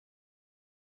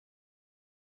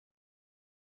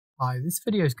Hi, this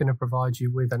video is going to provide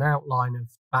you with an outline of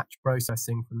batch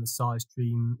processing from the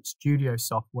SciStream Studio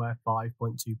Software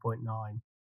 5.2.9.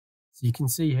 So you can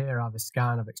see here I have a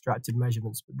scan of extracted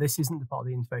measurements, but this isn't the part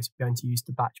of the interface we're going to use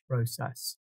to batch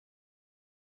process.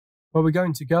 Where we're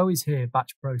going to go is here,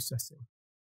 batch processing.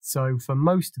 So for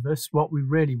most of us, what we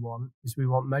really want is we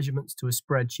want measurements to a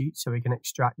spreadsheet so we can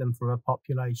extract them from a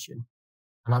population.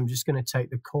 And I'm just going to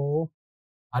take the core.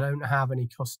 I don't have any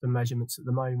custom measurements at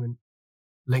the moment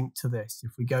linked to this.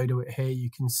 If we go to it here,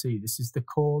 you can see this is the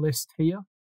core list here,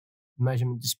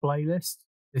 measurement display list.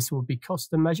 This will be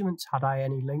custom measurements had I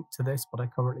any link to this, but I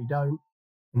currently don't.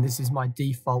 And this is my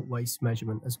default waste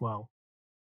measurement as well.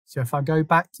 So if I go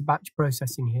back to batch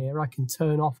processing here, I can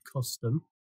turn off custom.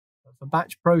 But for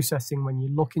batch processing, when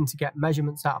you're looking to get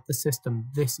measurements out of the system,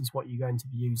 this is what you're going to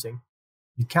be using.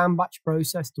 You can batch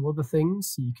process to other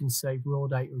things, so you can save raw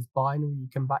data as binary, you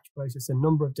can batch process a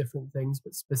number of different things,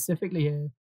 but specifically here,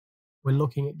 we're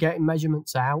looking at getting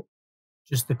measurements out,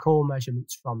 just the core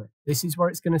measurements from it. This is where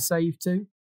it's going to save to.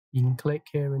 You can click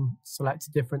here and select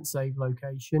a different save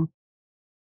location.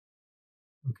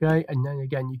 Okay, and then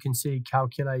again, you can see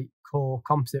calculate core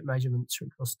composite measurements from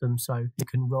custom, so you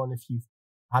can run if you've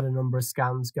had a number of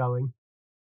scans going.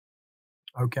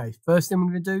 Okay, first thing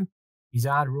we're going to do is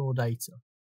add raw data.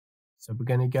 So we're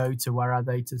going to go to where our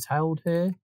data is held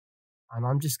here, and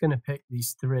I'm just going to pick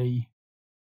these 3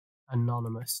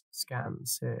 anonymous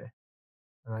scans here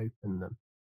and open them.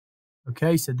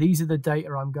 Okay, so these are the data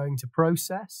I'm going to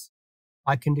process.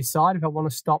 I can decide if I want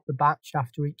to stop the batch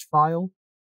after each file,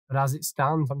 but as it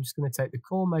stands, I'm just going to take the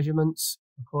core measurements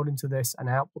according to this and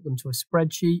output them to a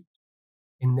spreadsheet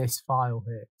in this file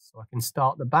here. So I can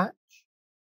start the batch.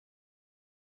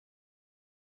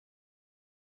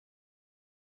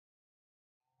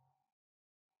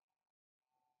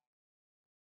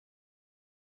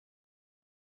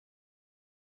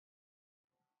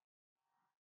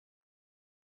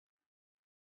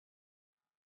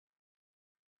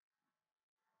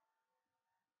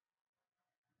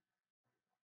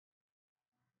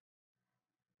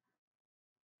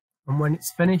 And when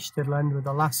it's finished, it'll end with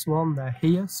the last one. They're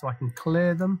here, so I can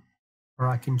clear them, or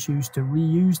I can choose to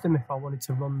reuse them if I wanted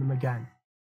to run them again.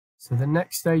 So the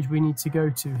next stage we need to go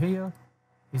to here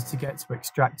is to get to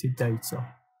extracted data.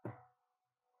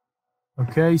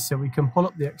 Okay, so we can pull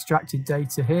up the extracted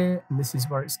data here, and this is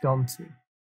where it's gone to.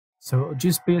 So it'll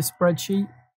just be a spreadsheet,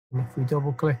 and if we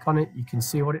double click on it, you can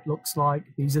see what it looks like.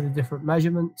 These are the different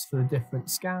measurements for the different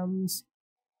scans,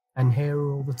 and here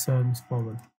are all the terms for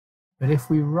them. But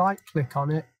if we right click on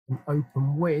it and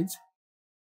open with,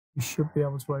 we should be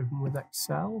able to open with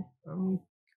Excel. And we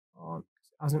can't,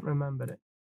 it hasn't remembered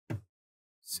it.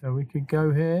 So we could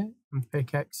go here and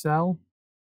pick Excel.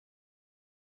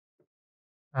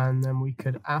 And then we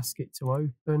could ask it to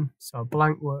open. So a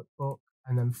blank workbook,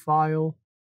 and then file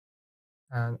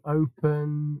and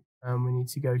open. And we need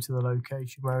to go to the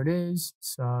location where it is.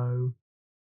 So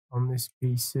on this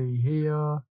PC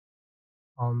here,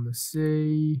 on the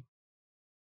C,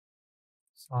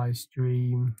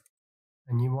 SciStream,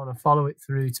 and you want to follow it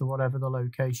through to whatever the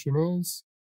location is.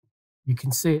 You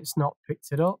can see it's not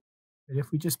picked it up, but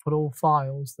if we just put all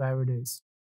files, there it is.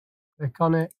 Click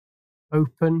on it,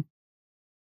 open,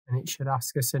 and it should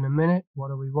ask us in a minute, what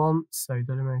do we want? So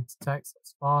delimited text,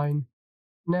 that's fine.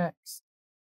 Next,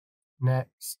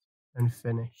 next, and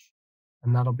finish.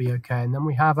 And that'll be okay. And then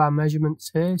we have our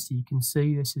measurements here, so you can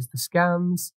see this is the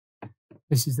scans.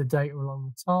 This is the data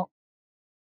along the top.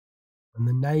 And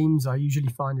the names, I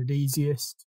usually find it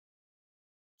easiest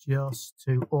just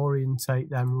to orientate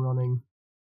them running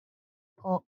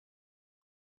up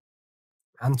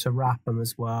and to wrap them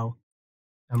as well.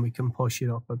 And we can push it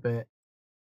up a bit.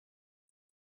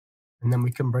 And then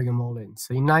we can bring them all in.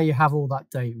 So now you have all that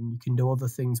data and you can do other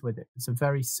things with it. It's a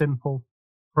very simple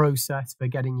process for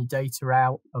getting your data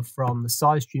out from the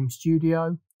SciStream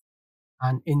Studio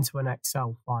and into an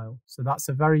Excel file. So that's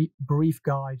a very brief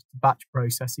guide to batch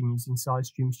processing using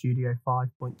SciStream Studio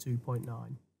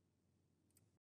 5.2.9.